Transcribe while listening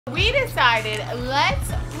We decided,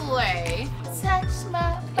 let's play Touch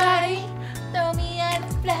My Body, Throw Me on the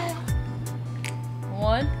Floor.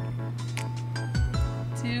 1,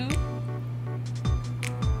 2.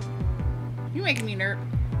 You making me nervous.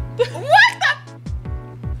 What the?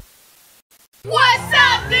 What's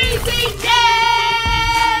up, BCJ?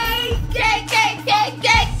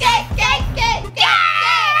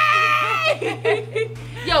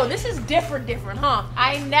 Yo, this is different, huh?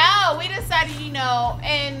 I know. We decided, you know,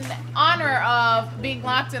 in honor of being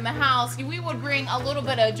locked in the house, we would bring a little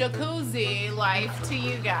bit of jacuzzi life to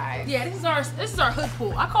you guys. Yeah, this is our hood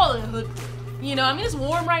pool. I call it a hood pool. You know, I mean, it's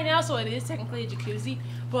warm right now, so it is technically a jacuzzi.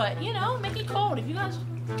 But, you know, make it cold. If you guys,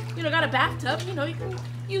 you know, got a bathtub, you know, you can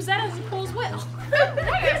use that as a pool as well.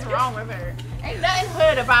 What is wrong with her? Ain't nothing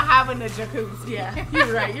hood about having a jacuzzi. Yeah,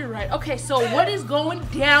 you're right. Okay, so what is going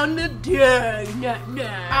down today?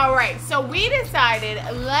 All right, so we decided,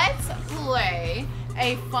 let's play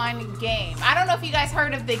a fun game. I don't know if you guys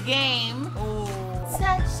heard of the game. Oh.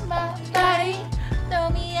 Touch my body,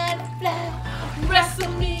 throw me on the floor,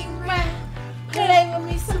 wrestle me round, play with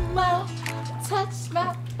me some more, touch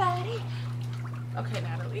my body. Okay,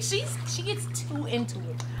 Natalie, she gets too into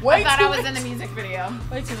it. I thought I was in the music video.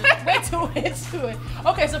 Way too into it.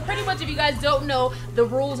 Okay, so pretty much if you guys don't know the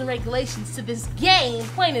rules and regulations to this game,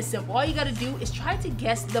 plain and simple, all you gotta do is try to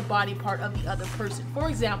guess the body part of the other person. For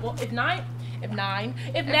example, if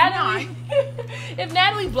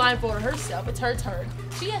Natalie blindfolded herself, it's her turn.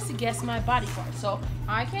 She has to guess my body part. So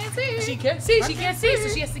I can't see. She can't see. So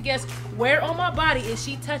she has to guess where on my body is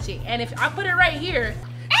she touching. And if I put it right here,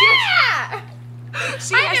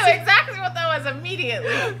 I knew exactly what that was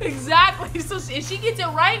immediately. Exactly. So if she gets it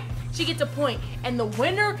right, she gets a point. And the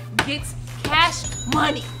winner gets cash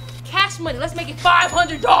money. Cash money. Let's make it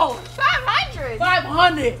 $500. 500?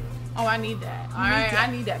 500. Oh, I need that. All right, I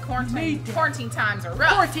need that. Quarantine times are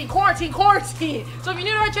rough. Quarantine. So if you're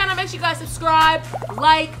new to our channel, make sure you guys subscribe,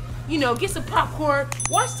 like, you know, get some popcorn,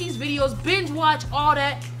 watch these videos, binge watch, all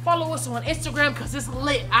that. Follow us on Instagram because it's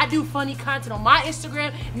lit. I do funny content on my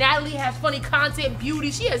Instagram. Natalie has funny content, beauty.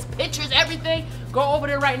 She has pictures, everything. Go over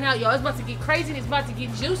there right now, y'all. It's about to get crazy and it's about to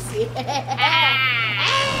get juicy.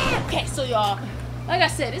 Okay, so y'all, like I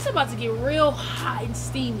said, it's about to get real hot and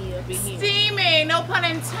steamy up in here. Steamy, no pun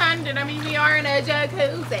intended. I mean, we are in a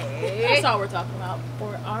jacuzzi. That's all we're talking about.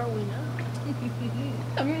 Or are we not?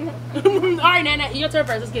 Alright, Nana, your turn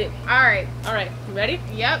first. Let's get it. Alright, you ready?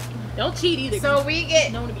 Yep. Don't cheat either. So we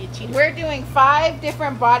get. No one to be a cheater. We're doing 5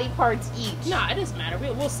 different body parts each. Nah, it doesn't matter.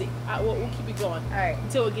 We'll see. We'll keep it going. Alright.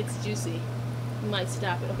 Until it gets juicy. We might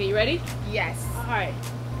stop it. Okay, you ready? Yes. Alright.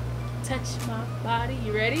 Touch my body.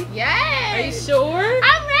 You ready? Yes. Are you sure?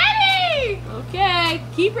 I'm ready. Okay.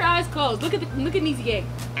 Keep your eyes closed. Look at Niecy Gang.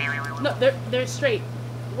 No, they're straight.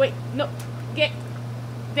 Wait, no. Get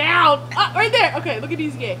down. Right there. Okay, look at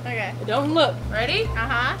Niecy Gang. Okay. Don't look. Ready?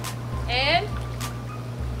 Uh-huh. And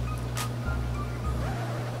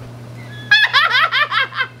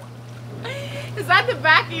is that the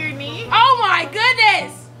back of your knee? oh my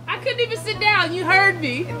goodness! I couldn't even sit down. You heard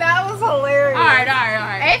me. That was hilarious. All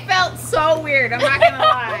right. It felt so weird. I'm not gonna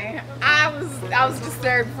lie. I was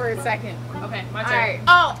disturbed for a second. Okay, my turn. All right.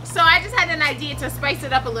 Oh, so I just had an idea to spice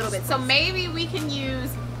it up a little bit. So maybe we can use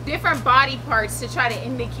different body parts to try to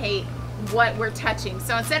indicate what we're touching.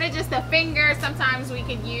 So instead of just a finger, sometimes we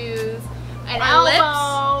could use an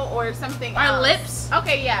elbow or something else. Our lips?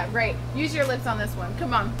 Okay, yeah, great. Use your lips on this one.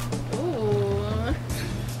 Come on. Ooh,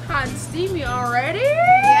 hot and steamy already?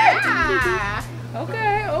 Yeah.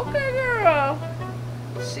 Okay, girl.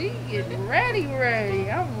 She is ready.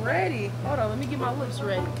 I'm ready. Hold on, let me get my lips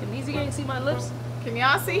ready. Can Niecy Gang see my lips? Can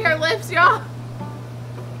y'all see her lips, y'all?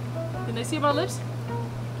 Can they see my lips?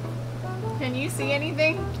 Can you see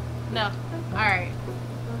anything? No. All right.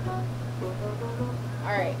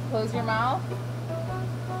 Close your mouth.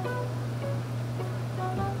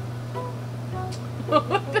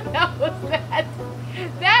 What the hell was that?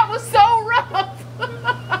 That was so rough.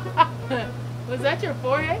 Was that your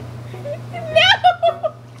forehead? No.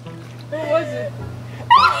 What was it?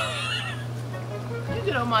 You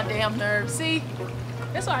get on my damn nerves. See?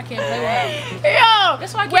 That's why I can't play with her. Yo.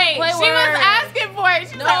 That's why I can't play with her. She was asking for it.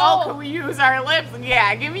 She's like, oh, can we use our lips?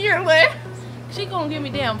 Yeah, give me your lips. She gonna give me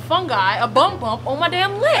damn fungi, a bump on my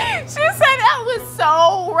damn lip. She said that was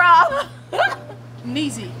so rough.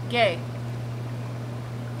 Niecy Gang.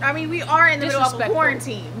 I mean, we are in the middle of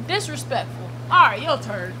quarantine. Disrespectful. All right, your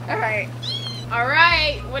turn. All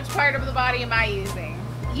right. Which part of the body am I using?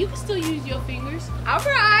 You can still use your fingers. All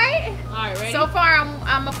right. All right, ready? So far,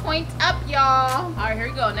 I'm a point up, y'all. All right, here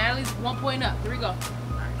we go. Natalie's 1 point up. Here we go. All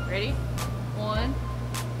right, ready? 1,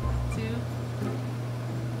 2.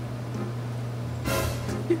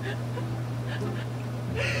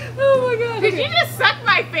 Oh my god. Did you just suck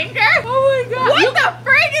my finger? Oh my god. What the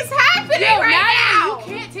frig is happening right now? You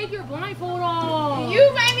can't take your blindfold off.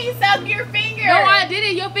 You made me suck your finger. No, I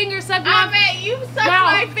didn't. Your finger sucked my I meant you sucked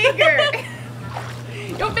my finger.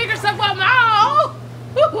 Your finger sucked my mouth.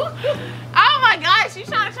 Oh my gosh, she's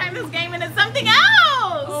trying to turn this game into something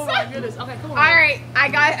else. Oh my goodness. Okay, come on. All right, I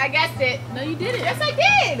guessed it. No, you didn't. Yes, I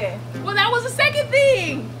did. Well, that was the second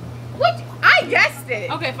thing. What? I guessed it.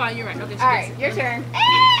 Okay, fine. You're right. Okay. All right, your turn.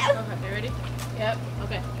 Okay, you ready? Yep.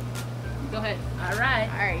 Okay. Go ahead. All right.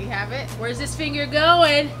 All right, you have it. Where's this finger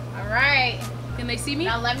going? All right. Can they see me?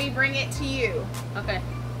 Now let me bring it to you. Okay.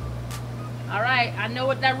 All right. I know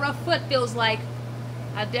what that rough foot feels like.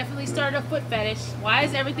 I definitely started a foot fetish. Why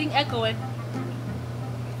is everything echoing?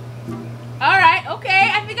 All right. Okay.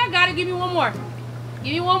 I think I got it. Give me one more.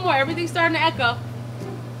 Give me one more. Everything's starting to echo.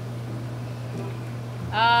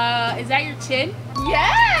 Is that your chin?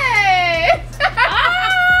 Yes!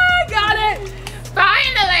 Ah, got it.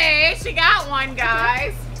 Finally, she got one,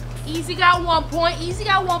 guys. Easy got 1 point. Easy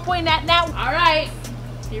got 1 point. Now. All right.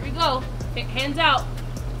 Here we go. Hands out.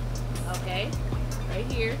 Okay. Right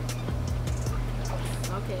here.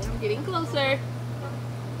 Okay, I'm getting closer.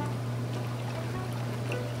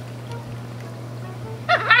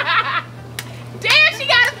 Damn, she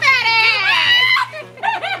got a fat ass!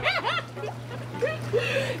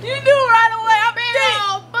 You knew right away. I'm Big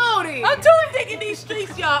old booty. I'm too thick in these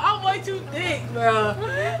streets, y'all. I'm way too thick, bro.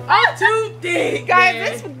 I'm too thick,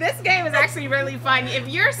 Guys, man. this game is actually really fun. If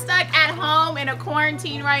you're stuck at home in a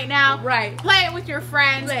quarantine right now, Right. play it with your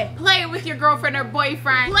friends. Play it with your girlfriend or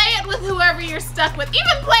boyfriend. Play it with whoever you're stuck with.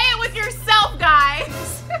 Even play it with yourself,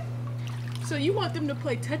 guys. So you want them to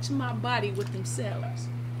play Touch My Body with themselves.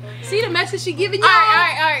 See the message she giving you? All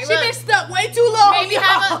right. She been stuck way too long. Maybe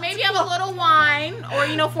have a little wine, or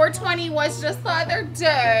 420 was just the other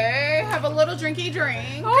day. Have a little drinky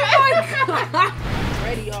drink. Oh my god. I'm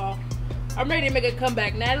ready, y'all. I'm ready to make a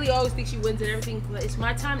comeback. Natalie always thinks she wins at everything. It's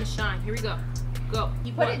my time to shine. Here we go. Go.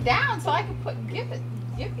 You put it down so I can give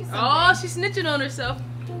you something. Oh, she's snitching on herself.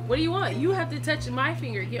 What do you want? You have to touch my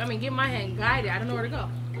finger. Get my hand guided. I don't know where to go.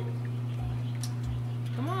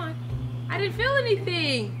 Come on. I didn't feel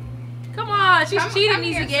anything. Come on. She's cheating,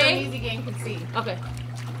 Neezy Gang. So Neezy Gang can see. Okay.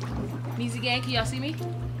 Neezy Gang, can y'all see me?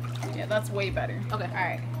 Yeah, that's way better. Okay. All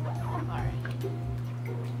right.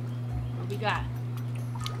 What we got?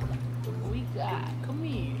 Come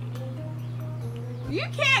here. You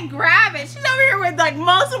can't grab it. She's over here with like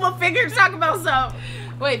multiple fingers talking about something.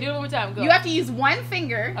 Wait, do it one more time. Go. You have to use one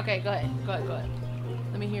finger. Okay, go ahead. Go ahead.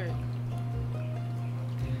 Let me hear it.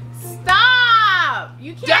 Stop!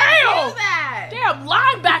 You can't do that. Damn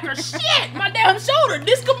linebacker shit! My damn shoulder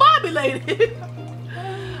discombobulated.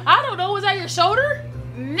 I don't know. Was that your shoulder?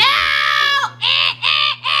 No!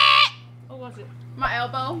 What was it? My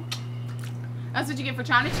elbow. That's what you get for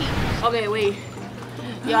trying to cheat. Okay, wait.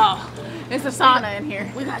 Y'all, It's a sauna in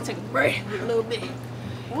here. we gotta take a break a little bit.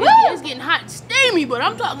 Woo! It's getting hot and steamy, but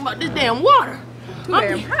I'm talking about this damn water.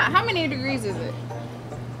 How many degrees is it?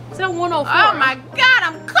 It's at 104. Oh my god,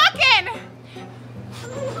 I'm cooking!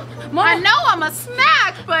 Mama, I know I'm a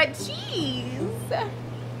snack, but jeez.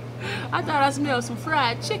 I thought I smelled some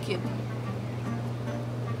fried chicken.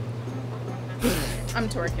 I'm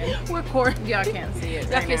twerking. We're recording. Y'all can't see it.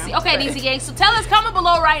 Y'all can't see. Okay, Neezy Gang. So tell us, comment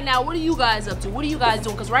below right now. What are you guys up to? What are you guys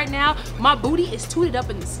doing? Because right now, my booty is tooted up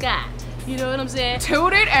in the sky. You know what I'm saying?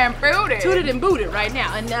 Tooted and booted. Tooted and booted right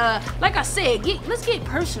now. And like I said, let's get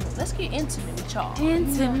personal. Let's get intimate with y'all.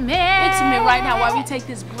 Intimate Right now while we take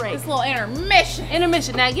this break. This little intermission.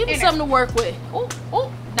 Intermission. Now give me something to work with. Oh,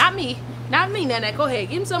 not me. Not me, Nana. Go ahead.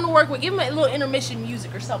 Give him something to work with. Give him a little intermission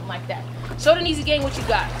music or something like that. Show the Neezy Gang what you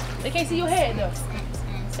got. They can't see your head though.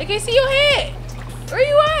 They can't see your head. Where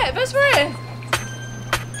you at, best friend?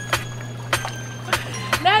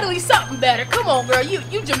 Natalie, something better. Come on, girl.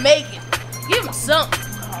 You Jamaican. Give him something.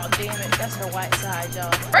 Oh, damn it. That's her white side,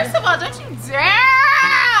 y'all. First of all, don't you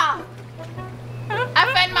dare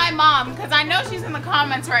offend my mom, because I know she's in the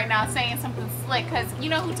comments right now saying something slick, because you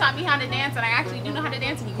know who taught me how to dance, and I actually do know how to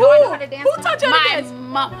dance, and you know I know how to dance. Who taught you how to dance?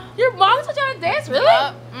 My mom. Your mom taught you how to dance, really?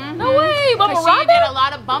 Mm-hmm. No way, Mama She Rhonda? did a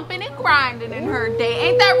lot of bumping and grinding in her day.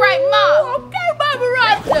 Ain't that right, Mom? Okay, Mama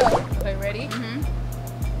Rhonda. Okay, ready? Mm-hmm.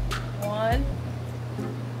 1,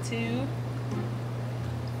 2.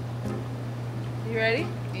 You ready?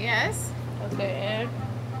 Yes. Okay, and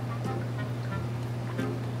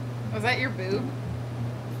Was that your boob?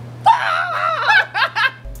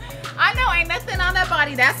 I know, ain't nothing on that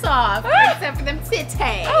body that's soft except for them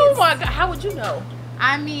titties. oh my God, how would you know?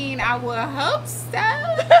 I mean, I would hope so.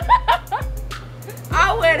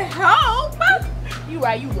 I would hope. You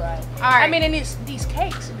right. All right. I mean, and these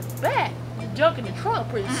cakes in the back, the junk in the trunk,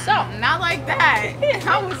 pretty soft. Not like that.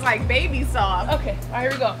 I was like baby soft. Okay, all right,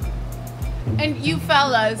 here we go. And you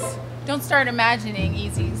fellas, don't start imagining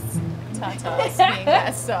Easy's tatas being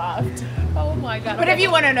that soft. Oh my God. But if you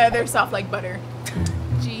want to know, they're soft like butter.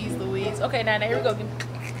 Jeez Louise. Okay, now here we go.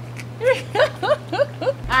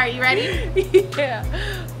 All right, you ready? Yeah.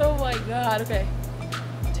 Oh my God. Okay.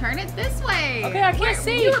 Turn it this way. Okay, I can't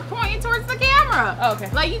see. You were pointing towards the camera. Oh, okay.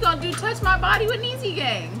 Like you gonna do touch my body with an Easy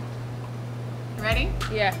Gang. Ready?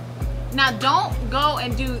 Yeah. Now don't go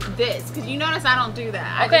and do this, because you notice I don't do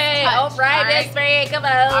that. Okay, I just touch, all right, best friend, come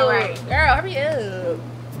on. All right. Girl, hurry up.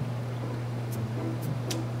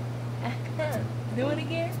 Do it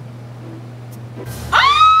again.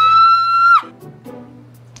 Ah!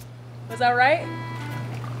 Was that right?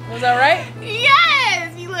 Was that right?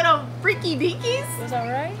 Yes, you little freaky deakies. Was that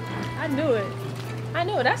right? I knew it. I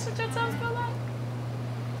knew it. That's what your tongue feel like?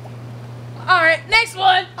 All right, next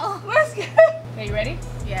one. Oh. Let's go. Okay, you ready?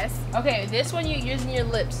 Yes. Okay, this one you're using your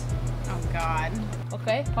lips. Oh God.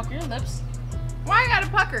 Okay, pucker your lips. Why I gotta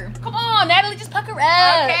pucker? Come on, Natalie, just pucker up.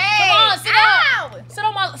 Okay. Come on, sit Ow! up. Sit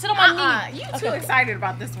on my knee. You too excited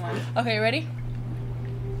about this one. Okay, ready?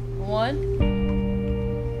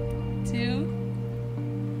 1, 2.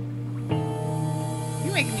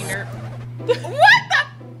 You making me nervous. What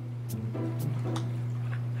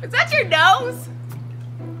the? Is that your nose?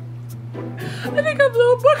 I think I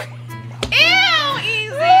blew a book. Ew,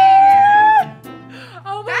 Easy.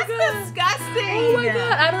 Oh my That's God. disgusting. Oh my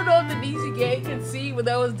God. I don't know if the Easy Gang can see, but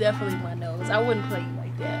that was definitely my nose. I wouldn't play you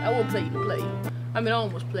like that. I wouldn't play you to play you. I mean, I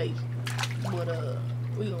almost played you. But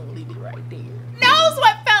we gonna leave it right there. Knows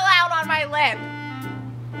what fell out on my lip.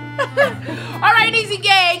 All right, Easy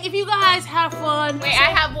Gang, if you guys have fun. Wait,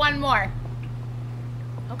 I have one more.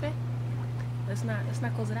 Okay. Let's not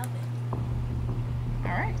close it out then.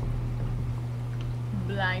 All right.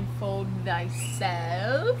 Blindfold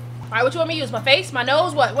thyself. All right, what you want me to use? My face, my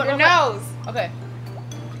nose, what? Your nose. Okay.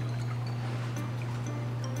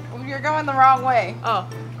 You're going the wrong way. Oh.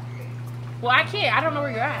 Well, I can't. I don't know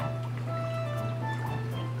where you're at.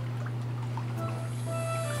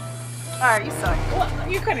 All right, you suck. What?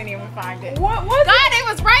 You couldn't even find it. What was God, it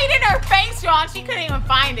was right in her face, John. She couldn't even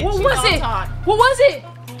find it. What She was don't it? talk. What was it?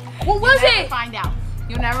 What was You'll never it? find out.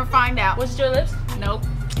 You'll never find out. Was it your lips? Nope.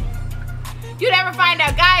 You never find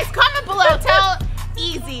out. Guys, comment below. Tell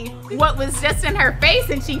Easy what was just in her face,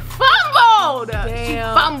 and she fumbled. Damn. She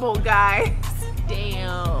fumbled, guys.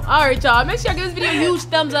 Damn. All right, y'all. Make sure y'all give this video a huge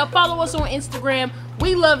thumbs up. Follow us on Instagram.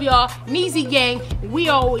 We love y'all. Neezy Gang. We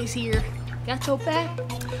always here. Got your back.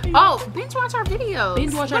 Oh, binge watch our videos.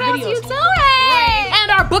 Binge watch our videos. videos. What else you doing?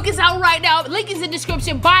 And our book is out right now. Link is in the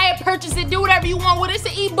description. Buy it, purchase it, do whatever you want with it. It's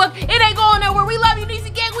an ebook. It ain't going nowhere. We love you,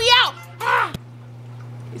 Neezy Gang. We out. Ah.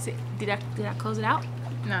 Is it? Did I close it out?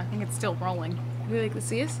 No, I think it's still rolling. Really? Can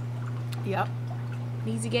see us? Yep.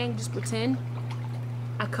 Neezy Gang, just pretend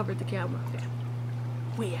I covered the camera.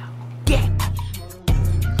 We out.